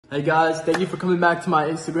Hey guys, thank you for coming back to my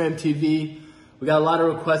Instagram TV. We got a lot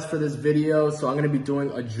of requests for this video, so I'm gonna be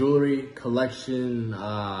doing a jewelry collection,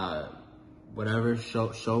 whatever, show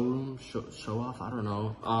off, I don't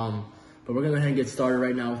know. But we're gonna go ahead and get started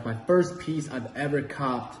right now with my first piece I've ever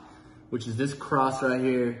copped, which is this cross right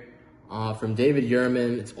here, from David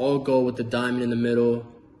Yurman. It's all gold with the diamond in the middle.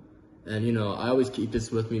 And you know, I always keep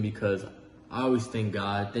this with me because I always thank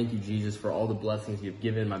God. Thank you, Jesus, for all the blessings you've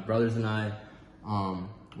given my brothers and I.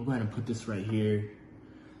 We'll go ahead and put this right here.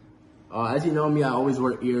 As you know me, I always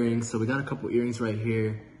wear earrings, so we got a couple earrings right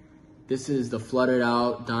here. This is the flooded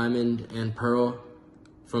out diamond and pearl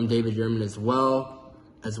from David Yurman as well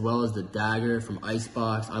as the dagger from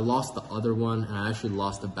Icebox. I lost the other one, and I actually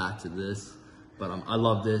lost the back to this, but I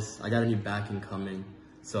love this. I got a new backing coming.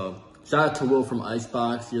 So shout out to Will from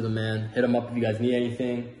Icebox. You're the man. Hit him up if you guys need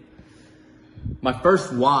anything. My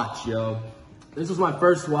first watch, yo. This was my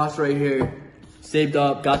first watch right here. Saved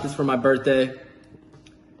up, got this for my birthday.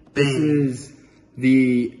 This is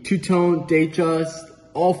the two-tone Datejust,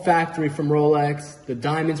 all factory from Rolex. The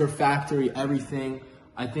diamonds are factory, everything.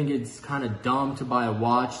 I think it's kind of dumb to buy a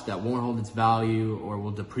watch that won't hold its value or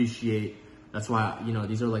will depreciate. That's why, you know,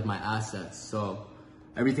 these are like my assets. So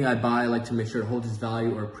everything I buy, I like to make sure it holds its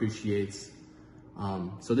value or appreciates.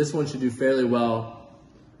 So this one should do fairly well.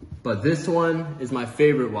 But this one is my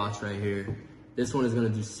favorite watch right here. This one is gonna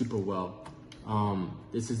do super well.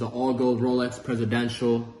 This is the all gold Rolex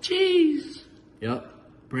Presidential. Jeez. Yep,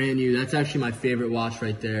 brand new. That's actually my favorite watch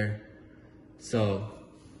right there. So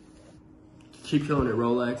keep killing it,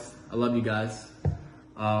 Rolex. I love you guys.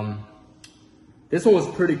 This one was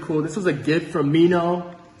pretty cool. This was a gift from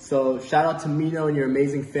Mino. So shout out to Mino and your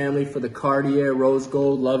amazing family for the Cartier rose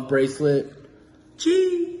gold love bracelet.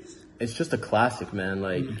 Jeez. It's just a classic, man.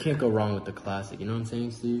 Like, you can't go wrong with the classic. You know what I'm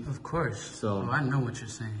saying, Steve? Of course. So I know what you're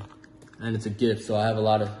saying. And it's a gift, so I have a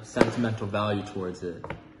lot of sentimental value towards it.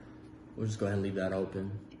 We'll just go ahead and leave that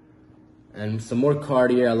open. And some more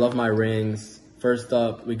Cartier. I love my rings. First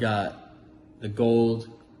up, we got the gold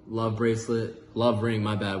love bracelet, love ring,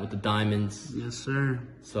 my bad, with the diamonds. Yes, sir.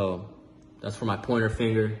 So that's for my pointer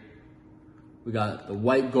finger. We got the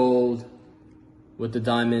white gold with the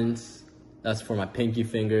diamonds. That's for my pinky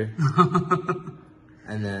finger.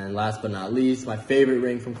 And then last but not least, my favorite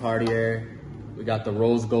ring from Cartier. We got the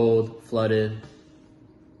rose gold flooded.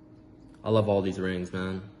 I love all these rings,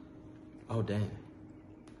 man. Oh, dang.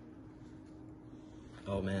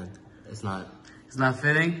 Oh, man. It's not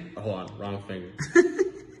fitting? Oh, hold on, wrong finger.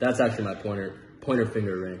 That's actually my pointer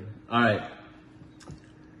finger ring. All right.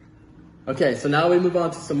 Okay, so now we move on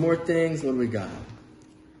to some more things. What do we got?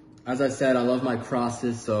 As I said, I love my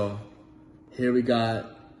crosses, so here we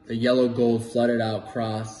got the yellow gold flooded out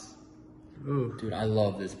cross. Ooh. Dude, I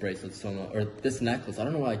love this bracelet so much, or this necklace. I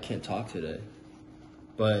don't know why I can't talk today,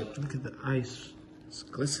 but look at the ice. It's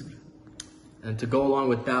glistening. And to go along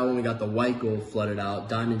with that one, we got the white gold flooded out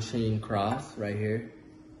diamond chain cross right here.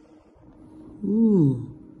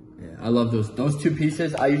 Ooh. Yeah, I love those two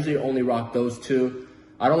pieces. I usually only rock those two.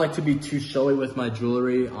 I don't like to be too showy with my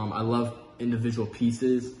jewelry. I love individual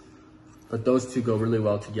pieces, but those two go really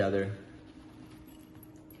well together.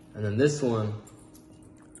 And then this one,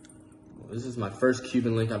 this is my first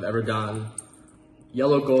Cuban link I've ever gotten.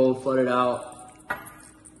 Yellow gold, flooded out.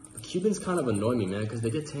 The Cubans kind of annoy me, man, because they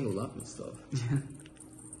get tangled up and stuff.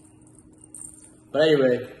 But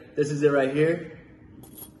anyway, this is it right here.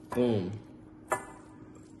 Boom.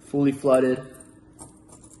 Fully flooded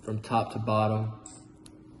from top to bottom.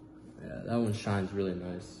 Yeah, that one shines really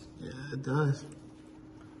nice. Yeah, it does.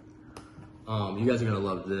 You guys are gonna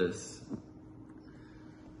love this.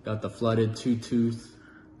 Got the flooded two-tooth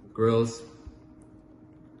grills.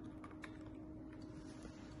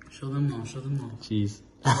 Show them all, show them all. Jeez.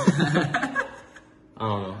 I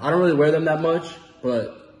don't know. I don't really wear them that much,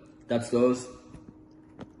 but that's those.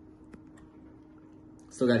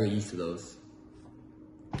 Still gotta get used to those.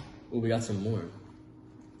 Oh, we got some more.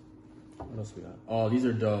 What else we got? Oh, these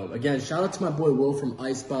are dope. Again, shout out to my boy Will from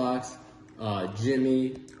Icebox,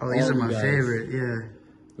 Jimmy. Oh, these are my favorite, yeah.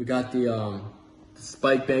 We got the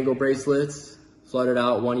spike bangle bracelets. Flooded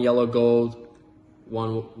out, one yellow gold,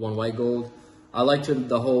 one white gold. I like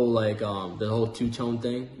the whole like the whole two-tone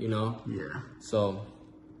thing, you know? Yeah. So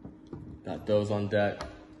got those on deck.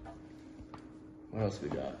 What else we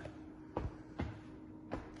got?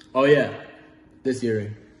 Oh yeah, this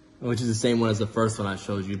earring, which is the same one as the first one I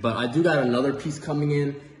showed you. But I do got another piece coming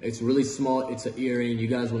in. It's really small. It's an earring. You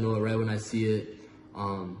guys will know it right when I see it.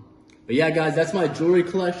 But yeah, guys, that's my jewelry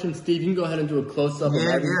collection. Steve, you can go ahead and do a close-up of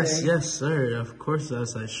everything. Yes, sir. Of course,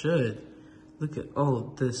 yes, I should. Look at all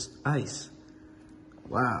of this ice.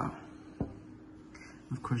 Wow.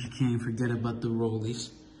 Of course, you can't forget about the rollies.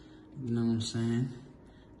 You know what I'm saying?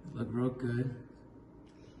 Look real good.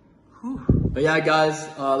 Whew. But yeah, guys,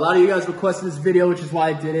 a lot of you guys requested this video, which is why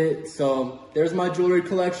I did it. So there's my jewelry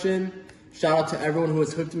collection. Shout out to everyone who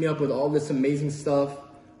has hooked me up with all this amazing stuff.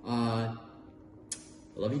 I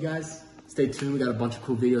love you guys. Stay tuned. We got a bunch of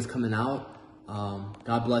cool videos coming out.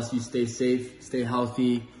 God bless you. Stay safe, stay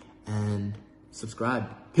healthy, and subscribe.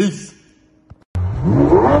 Peace.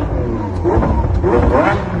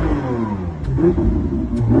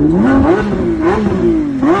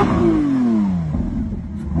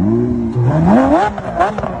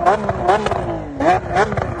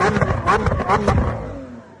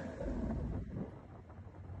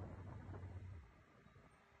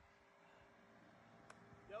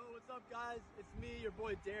 What's up, guys? It's me, your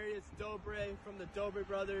boy Darius, Dobre from the Dobre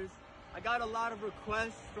brothers. I got a lot of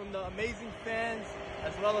requests from the amazing fans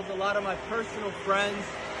as well as a lot of my personal friends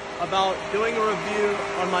about doing a review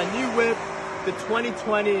on my new whip, the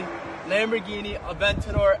 2020 Lamborghini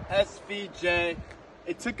Aventador SVJ.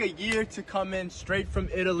 It took a year to come in straight from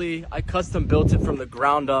Italy. I custom built it from the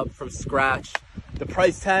ground up, from scratch. The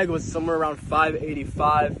price tag was somewhere around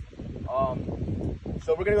 $585.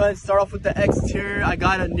 So we're gonna go ahead and start off with the exterior. I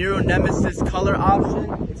got a Nero Nemesis color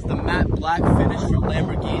option. It's the matte black finish from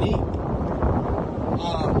Lamborghini.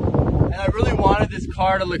 And I really wanted this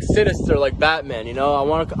car to look sinister like Batman, you know?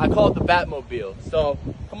 I call it the Batmobile. So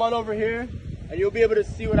come on over here and you'll be able to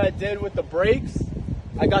see what I did with the brakes.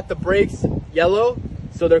 I got the brakes yellow,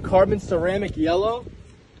 so they're carbon ceramic yellow.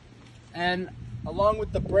 And along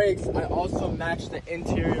with the brakes, I also matched the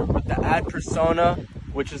interior with the Ad Persona,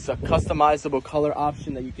 which is a customizable color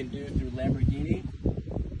option that you can do through Lamborghini.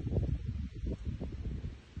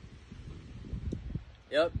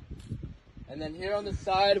 Yep. And then here on the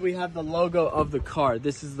side, we have the logo of the car.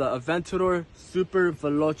 This is the Aventador Super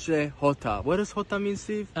Veloce Jota. What does Jota mean,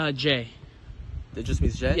 Steve? J. It just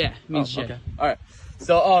means J? Yeah, it means J. Okay. All right.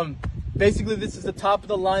 So, basically, this is the top of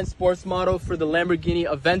the line sports model for the Lamborghini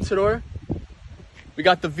Aventador. We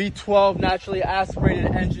got the V12 naturally aspirated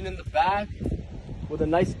engine in the back with a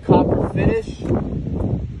nice copper finish.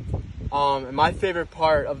 And my favorite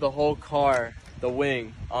part of the whole car, the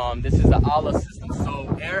wing. This is the ala system,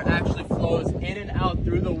 so air actually flows in and out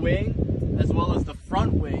through the wing, as well as the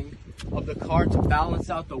front wing of the car to balance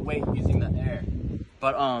out the weight using the air.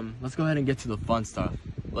 But let's go ahead and get to the fun stuff.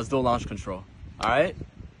 Let's do a launch control. All right,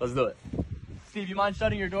 let's do it. Steve, you mind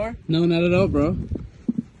shutting your door? No, not at all, bro.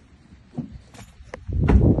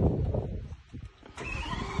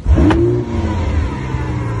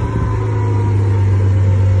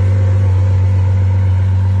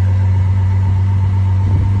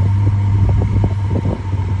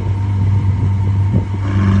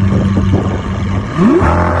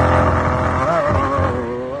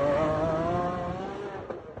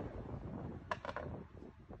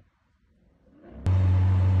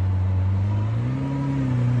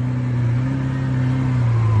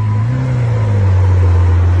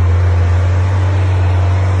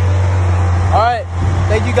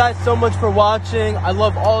 Thank you guys so much for watching. I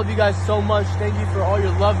love all of you guys so much. Thank you for all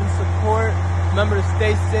your love and support. Remember to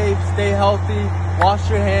stay safe, stay healthy, wash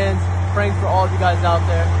your hands. Praying for all of you guys out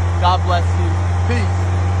there. God bless you.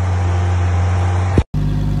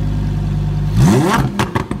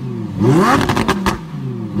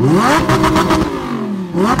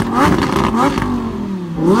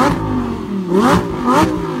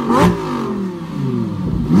 Peace.